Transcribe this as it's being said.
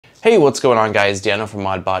Hey, what's going on guys? Daniel from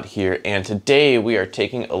ModBot here, and today we are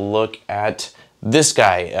taking a look at this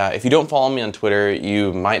guy. If you don't follow me on Twitter,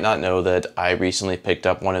 you might not know that I recently picked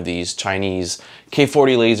up one of these Chinese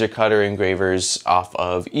K40 laser cutter engravers off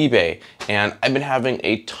of eBay, and I've been having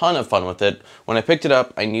a ton of fun with it. When I picked it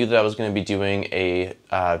up, I knew that I was going to be doing a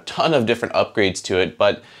ton of different upgrades to it,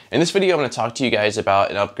 but in this video I'm going to talk to you guys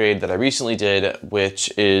about an upgrade that I recently did,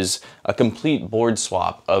 which is a complete board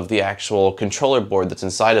swap of the actual controller board that's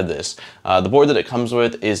inside of this. The board that it comes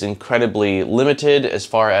with is incredibly limited as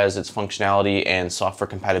far as its functionality and software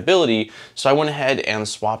compatibility, so I went ahead and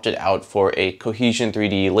swapped it out for a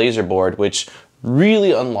Cohesion3D LaserBoard, which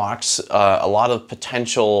really unlocks a lot of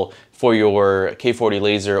potential for your K40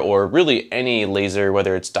 laser, or really any laser,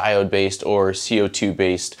 whether it's diode based or C02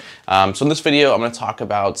 based. So in this video, I'm going to talk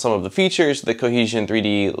about some of the features of the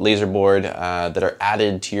Cohesion3D LaserBoard that are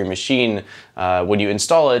added to your machine when you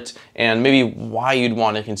install it, and maybe why you'd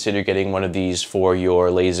want to consider getting one of these for your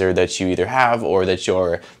laser that you either have or that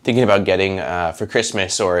you're thinking about getting for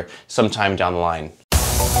Christmas or sometime down the line.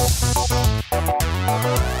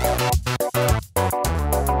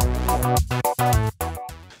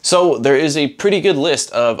 So there is a pretty good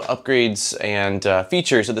list of upgrades and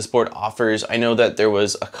features that this board offers. I know that there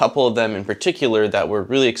was a couple of them in particular that were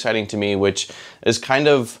really exciting to me, which is kind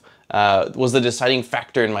of was the deciding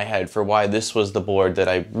factor in my head for why this was the board that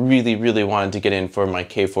I really wanted to get in for my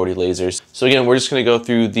K40 lasers. So again, we're just going to go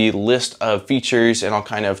through the list of features, and I'll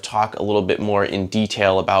kind of talk a little bit more in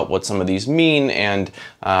detail about what some of these mean and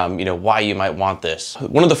you know, why you might want this.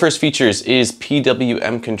 One of the first features is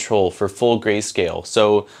PWM control for full grayscale.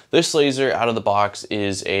 So this laser out of the box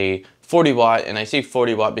is a 40 watt, and I say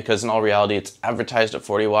 40 watt because in all reality it's advertised at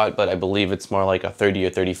 40 watt, but I believe it's more like a 30 or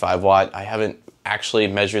 35 watt. I haven't actually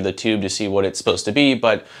measure the tube to see what it's supposed to be,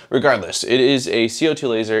 but regardless, it is a CO2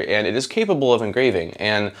 laser and it is capable of engraving.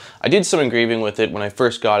 And I did some engraving with it when I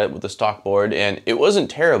first got it with the stock board, and it wasn't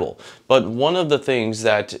terrible. But one of the things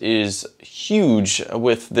that is huge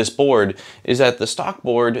with this board is that the stock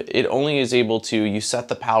board, it only is able to, you set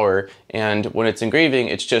the power, and when it's engraving,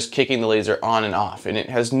 it's just kicking the laser on and off, and it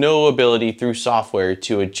has no ability through software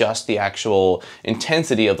to adjust the actual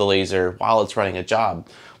intensity of the laser while it's running a job.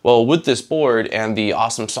 Well, with this board and the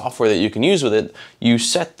awesome software that you can use with it, you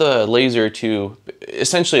set the laser to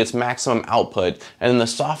essentially its maximum output, and then the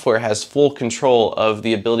software has full control of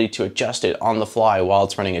the ability to adjust it on the fly while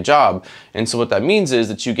it's running a job. And so what that means is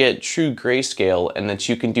that you get true grayscale, and that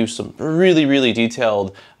you can do some really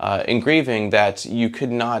detailed engraving that you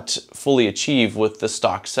could not fully achieve with the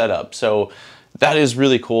stock setup. So that is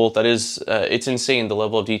really cool. That is, it's insane the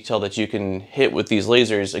level of detail that you can hit with these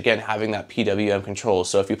lasers, again, having that PWM control.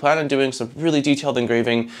 So if you plan on doing some really detailed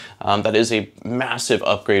engraving, that is a massive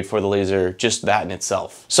upgrade for the laser, just that in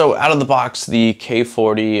itself. So out of the box, the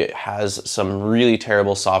K40 has some really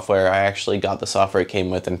terrible software. I actually got the software it came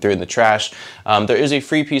with and threw it in the trash. There is a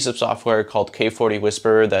free piece of software called K40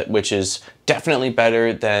 Whisperer, which is definitely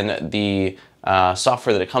better than the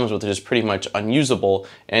software that it comes with. It is pretty much unusable,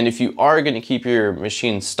 and if you are going to keep your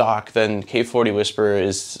machine stock, then K40 Whisperer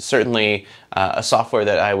is certainly a software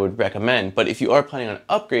that I would recommend. But if you are planning on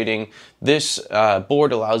upgrading, this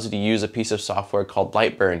board allows you to use a piece of software called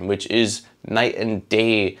LightBurn, which is night and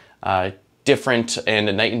day different and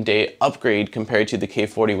a night and day upgrade compared to the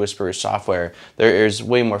K40 Whisperer software. There is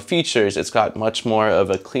way more features. It's got much more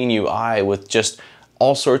of a clean UI with just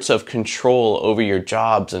all sorts of control over your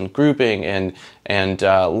jobs and grouping and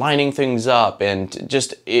lining things up, and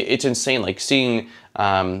just it's insane. Like seeing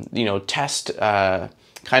you know, test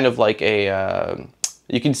kind of like a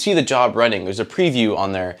you can see the job running. There's a preview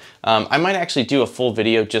on there. I might actually do a full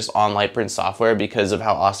video just on LightBurn software because of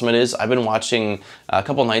how awesome it is. I've been watching, a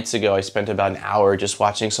couple nights ago, I spent about an hour just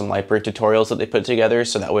watching some LightBurn tutorials that they put together,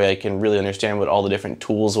 so that way I can really understand what all the different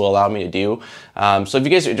tools will allow me to do. So if you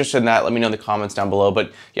guys are interested in that, let me know in the comments down below.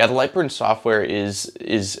 But yeah, the LightBurn software is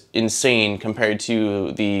insane compared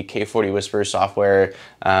to the K40 Whisperer software.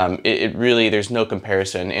 It really, there's no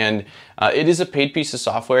comparison. And it is a paid piece of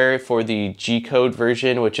software for the G-code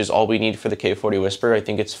version, which is all we need for the K40 Whisperer. I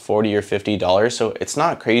think it's $40 or $50, so it's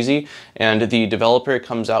not crazy. And the developer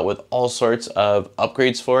comes out with all sorts of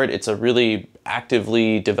upgrades for it. It's a really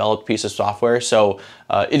actively developed piece of software, so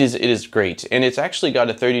it is great. And it's actually got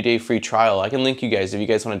a 30-day free trial. I can link you guys if you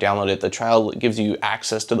guys want to download it. The trial gives you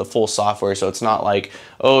access to the full software, so it's not like,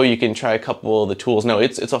 oh, you can try a couple of the tools. No,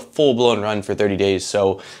 it's a full-blown run for 30 days.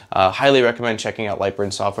 So highly recommend checking out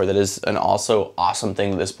LightBurn software. That is an also awesome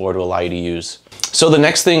thing that this board will allow you to use. So the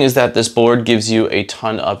next thing is that this board gives you a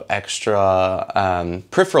ton of extra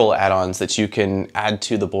peripheral add-ons that you can add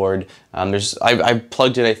to the board I've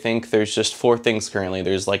plugged in, I think there's just 4 things currently.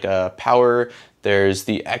 There's like a power, there's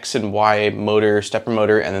the X and Y motor, stepper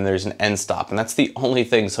motor, and then there's an end stop. And that's the only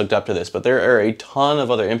things hooked up to this, but there are a ton of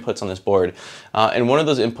other inputs on this board. And one of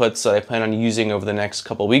those inputs that I plan on using over the next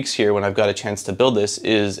couple weeks here when I've got a chance to build this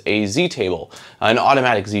is a Z table, an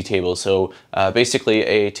automatic Z table. So basically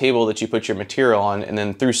a table that you put your material on, and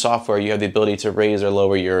then through software you have the ability to raise or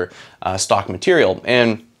lower your stock material.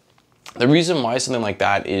 And the reason why something like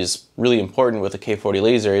that is really important with the K40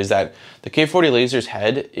 laser is that the K40 laser's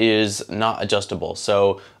head is not adjustable.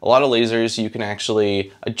 So a lot of lasers, you can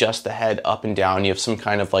actually adjust the head up and down. You have some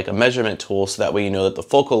kind of like a measurement tool, so that way you know that the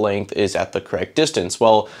focal length is at the correct distance.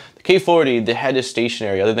 Well, the K40, the head is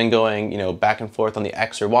stationary. Other than going, you know, back and forth on the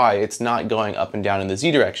X or Y, it's not going up and down in the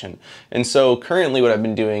Z direction. And so currently what I've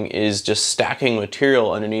been doing is just stacking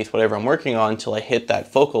material underneath whatever I'm working on until I hit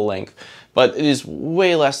that focal length. But it is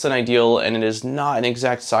way less than ideal, and it is not an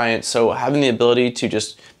exact science. So having the ability to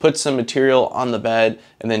just put some material on the bed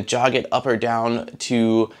and then jog it up or down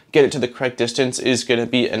to get it to the correct distance is going to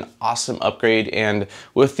be an awesome upgrade. And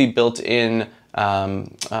with the built-in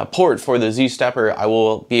port for the Z stepper, I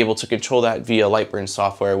will be able to control that via LightBurn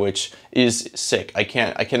software, which is sick. I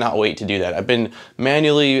cannot wait to do that. I've been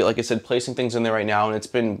manually, like I said, placing things in there right now, and it's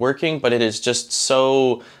been working, but it is just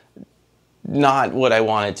so not what I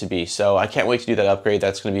want it to be. So I can't wait to do that upgrade.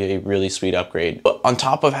 That's going to be a really sweet upgrade. But on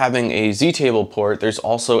top of having a Z-table port, there's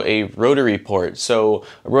also a rotary port. So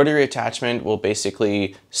a rotary attachment will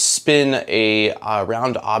basically spin a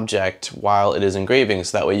round object while it is engraving.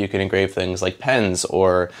 So that way you can engrave things like pens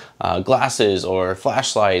or glasses or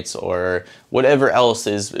flashlights or whatever else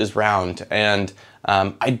is round. And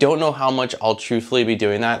I don't know how much I'll truthfully be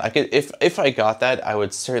doing that. I could, if I got that, I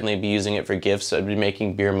would certainly be using it for gifts. I'd be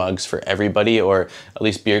making beer mugs for everybody, or at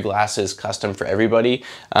least beer glasses custom for everybody.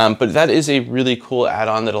 But that is a really cool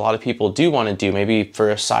add-on that a lot of people do want to do. Maybe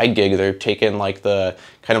for a side gig, they're taking like the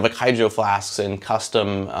kind of like hydro flasks and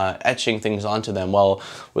custom etching things onto them. Well,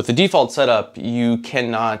 with the default setup, you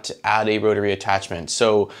cannot add a rotary attachment.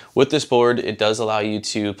 So with this board, it does allow you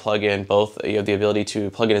to plug in both. You have the ability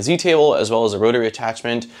to plug in a Z-table as well as a rotary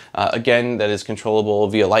attachment. Again, that is controllable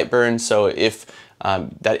via LightBurn. So if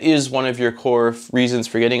that is one of your core reasons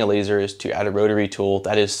for getting a laser, is to add a rotary tool,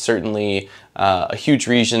 that is certainly a huge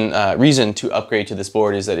reason to upgrade to this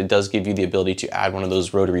board, is that it does give you the ability to add one of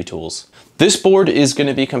those rotary tools. This board is going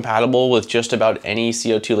to be compatible with just about any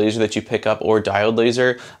CO2 laser that you pick up, or diode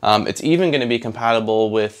laser. It's even going to be compatible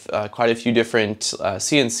with quite a few different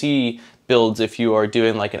CNC builds if you are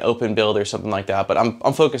doing like an open build or something like that, but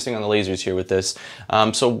I'm focusing on the lasers here with this.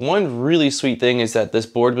 So one really sweet thing is that this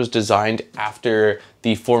board was designed after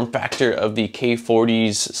the form factor of the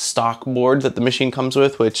K40's stock board that the machine comes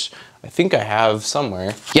with, which I think I have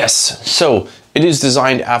somewhere. Yes, so it is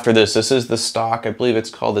designed after this. This is the stock, I believe it's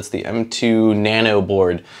the M2 Nano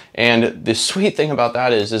board. And the sweet thing about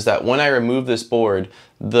that is that when I remove this board,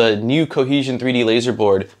 the new Cohesion3D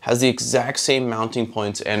LaserBoard has the exact same mounting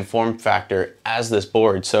points and form factor as this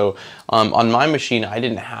board. So on my machine, I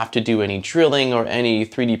didn't have to do any drilling or any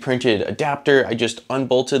 3D printed adapter. I just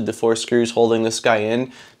unbolted the 4 screws holding this guy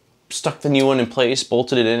in, stuck the new one in place,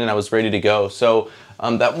 bolted it in, and I was ready to go. So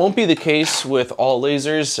that won't be the case with all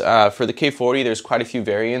lasers. For the K40, there's quite a few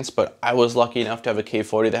variants, but I was lucky enough to have a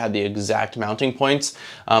K40 that had the exact mounting points.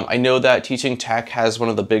 I know that Teaching Tech has one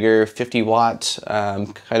of the bigger 50 watt, I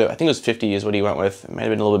think it was 50 is what he went with. It might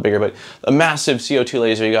have been a little bit bigger, but a massive CO2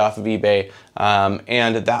 laser he got off of eBay.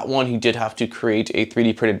 And that one, he did have to create a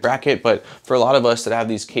 3D printed bracket, but for a lot of us that have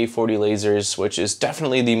these K40 lasers, which is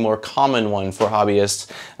definitely the more common one for hobbyists,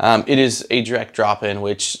 it is a direct drop-in,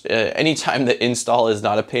 which anytime the install is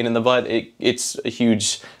not a pain in the butt, it's a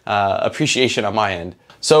huge appreciation on my end.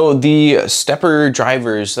 So the stepper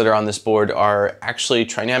drivers that are on this board are actually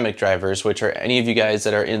trinamic drivers, which are, any of you guys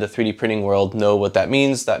that are in the 3D printing world know what that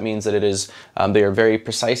means. That means that it is, they are very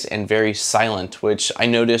precise and very silent, which I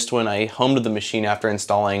noticed when I homed the machine after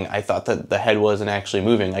installing. I thought that the head wasn't actually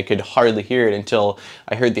moving. I could hardly hear it until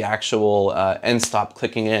I heard the actual end stop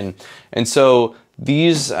clicking in. And so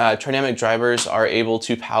these trinamic drivers are able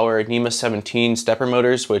to power NEMA 17 stepper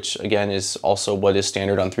motors, which again is also what is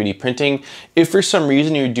standard on 3D printing. If for some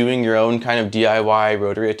reason you're doing your own kind of DIY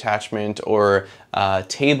rotary attachment or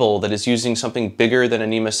table that is using something bigger than a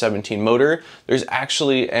NEMA 17 motor, there's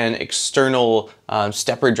actually an external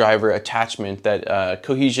stepper driver attachment that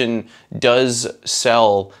Cohesion does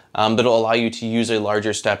sell that'll allow you to use a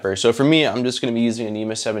larger stepper. So for me, I'm just going to be using a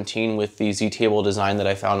NEMA 17 with the Z-table design that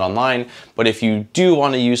I found online. But if you do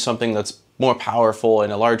want to use something that's more powerful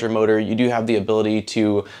and a larger motor, you do have the ability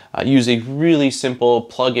to use a really simple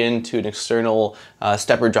plug-in to an external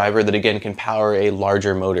stepper driver that again can power a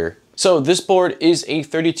larger motor. So this board is a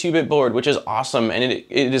 32-bit board, which is awesome, and it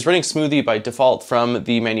is running Smoothie by default from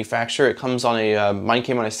the manufacturer. It comes on a, mine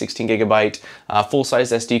came on a 16 gigabyte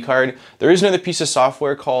full-size SD card. There is another piece of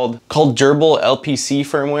software called Gerbil LPC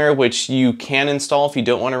firmware, which you can install if you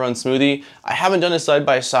don't want to run Smoothie. I haven't done a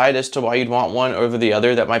side-by-side as to why you'd want one over the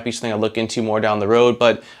other. That might be something I'll look into more down the road,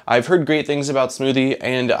 but I've heard great things about Smoothie,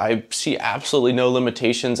 and I see absolutely no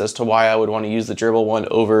limitations as to why I would want to use the Gerbil one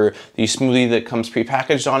over the Smoothie that comes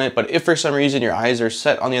prepackaged on it. But if for some reason your eyes are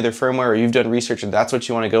set on the other firmware, or you've done research and that's what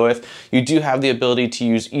you want to go with, you do have the ability to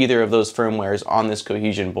use either of those firmwares on this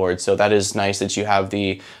Cohesion board. So that is nice that you have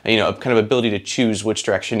the, kind of ability to choose which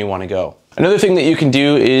direction you want to go. Another thing that you can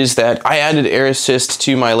do is that I added air assist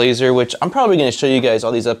to my laser, which I'm probably going to show you guys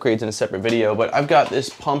all these upgrades in a separate video, but I've got this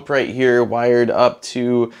pump right here wired up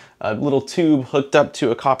to a little tube hooked up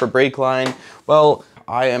to a copper brake line. Well,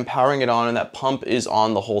 I am powering it on and that pump is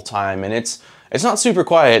on the whole time, and it's not super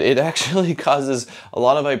quiet. It actually causes a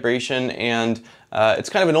lot of vibration, and it's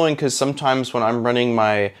kind of annoying because sometimes when I'm running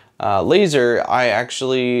my laser, I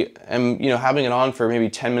actually am, having it on for maybe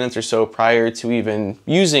 10 minutes or so prior to even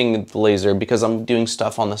using the laser because I'm doing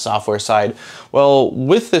stuff on the software side. Well,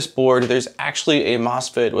 with this board, there's actually a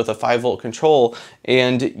MOSFET with a 5-volt control,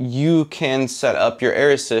 and you can set up your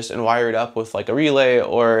air assist and wire it up with like a relay,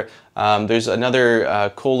 or there's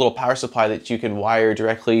another cool little power supply that you can wire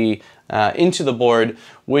directly into the board,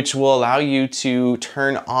 which will allow you to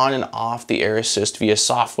turn on and off the air assist via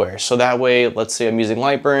software. So that way, let's say I'm using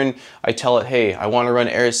LightBurn, I tell it, hey, I want to run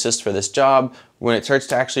air assist for this job. When it starts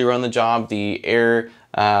to actually run the job, the air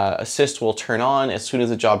assist will turn on. As soon as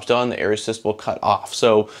the job's done, the air assist will cut off.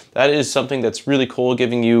 So that is something that's really cool,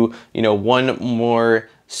 giving you, one more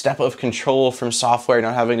step of control from software,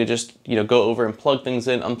 not having to just, go over and plug things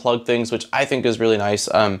in, unplug things, which I think is really nice.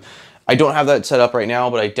 I don't have that set up right now,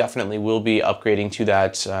 but I definitely will be upgrading to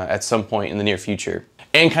that at some point in the near future.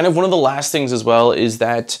 And kind of one of the last things as well is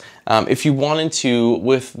that if you wanted to,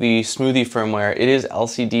 with the Smoothie firmware, it is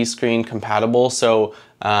LCD screen compatible. So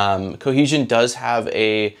Cohesion does have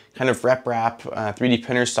a kind of rep wrap 3D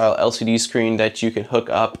printer style LCD screen that you can hook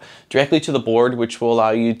up directly to the board, which will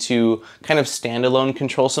allow you to kind of standalone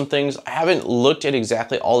control some things. I haven't looked at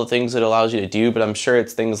exactly all the things it allows you to do, but I'm sure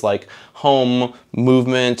it's things like home,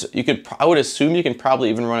 movement. I would assume you can probably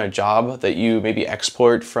even run a job that you maybe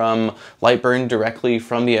export from LightBurn directly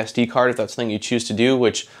from the SD card if that's something you choose to do,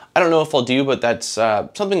 which I don't know if I'll do, but that's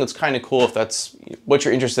something that's kind of cool if that's what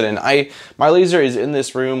you're interested in. My laser is in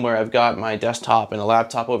this room where I've got my desktop and a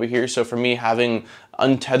laptop over here, so for me, having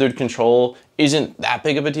untethered control isn't that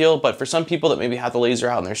big of a deal, but for some people that maybe have the laser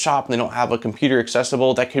out in their shop and they don't have a computer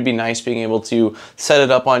accessible, that could be nice being able to set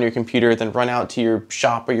it up on your computer, then run out to your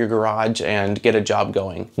shop or your garage and get a job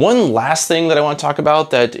going. One last thing that I want to talk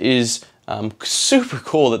about that is super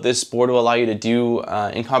cool that this board will allow you to do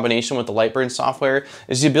in combination with the LightBurn software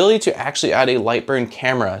is the ability to actually add a LightBurn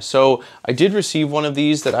camera. So I did receive one of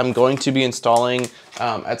these that I'm going to be installing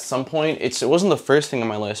at some point. It wasn't the first thing on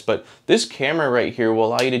my list, but this camera right here will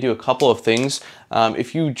allow you to do a couple of things.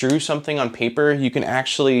 If you drew something on paper, you can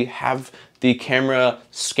actually have the camera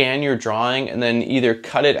scan your drawing and then either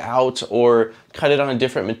cut it out or cut it on a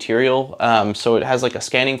different material. So it has like a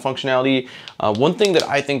scanning functionality. One thing that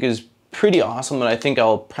I think is pretty awesome that I think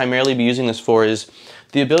I'll primarily be using this for is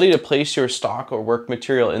the ability to place your stock or work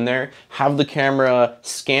material in there, have the camera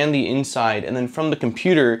scan the inside, and then from the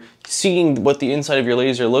computer, seeing what the inside of your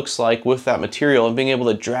laser looks like with that material and being able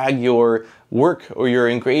to drag your work or your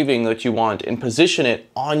engraving that you want and position it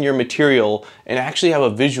on your material and actually have a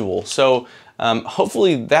visual. So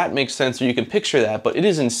hopefully that makes sense or you can picture that, but it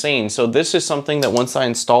is insane. So this is something that once I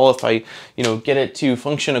install, if I get it to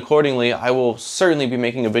function accordingly, I will certainly be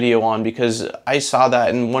making a video on, because I saw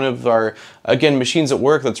that in one of our, again, machines at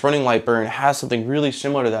work that's running LightBurn has something really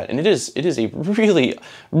similar to that. And it is a really,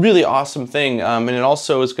 really awesome thing. And it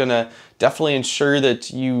also is gonna definitely ensure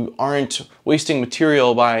that you aren't wasting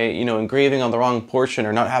material by engraving on the wrong portion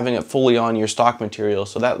or not having it fully on your stock material.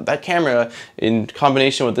 So that camera in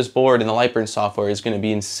combination with this board and the LightBurn software is going to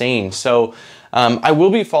be insane. So I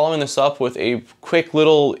will be following this up with a quick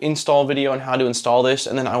little install video on how to install this,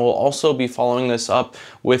 and then I will also be following this up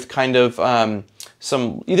with kind of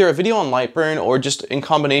either a video on LightBurn or just in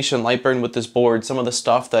combination LightBurn with this board, some of the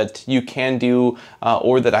stuff that you can do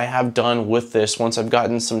or that I have done with this once I've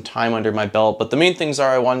gotten some time under my belt. But the main things are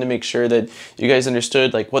I wanted to make sure that you guys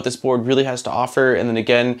understood like what this board really has to offer, and then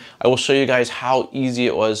again I will show you guys how easy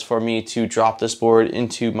it was for me to drop this board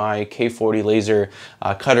into my K40 laser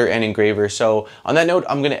cutter and engraver. So on that note,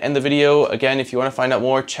 I'm going to end the video. Again, if you want to find out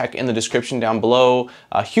more, check in the description down below.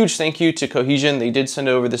 A huge thank you to Cohesion. They did send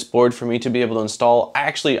over this board for me to be able to install.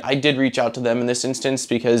 I did reach out to them in this instance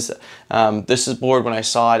because this is board, when I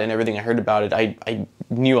saw it and everything I heard about it, I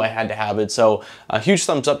knew I had to have it. So a huge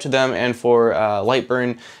thumbs up to them and for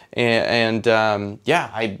LightBurn. And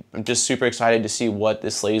yeah, I'm just super excited to see what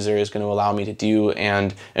this laser is going to allow me to do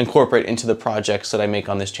and incorporate into the projects that I make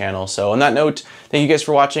on this channel. So on that note, thank you guys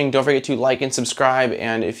for watching. Don't forget to like and subscribe.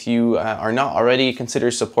 And if you are not already,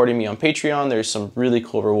 consider supporting me on Patreon. There's some really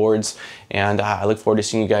cool rewards. And I look forward to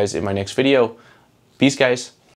seeing you guys in my next video. Peace, guys.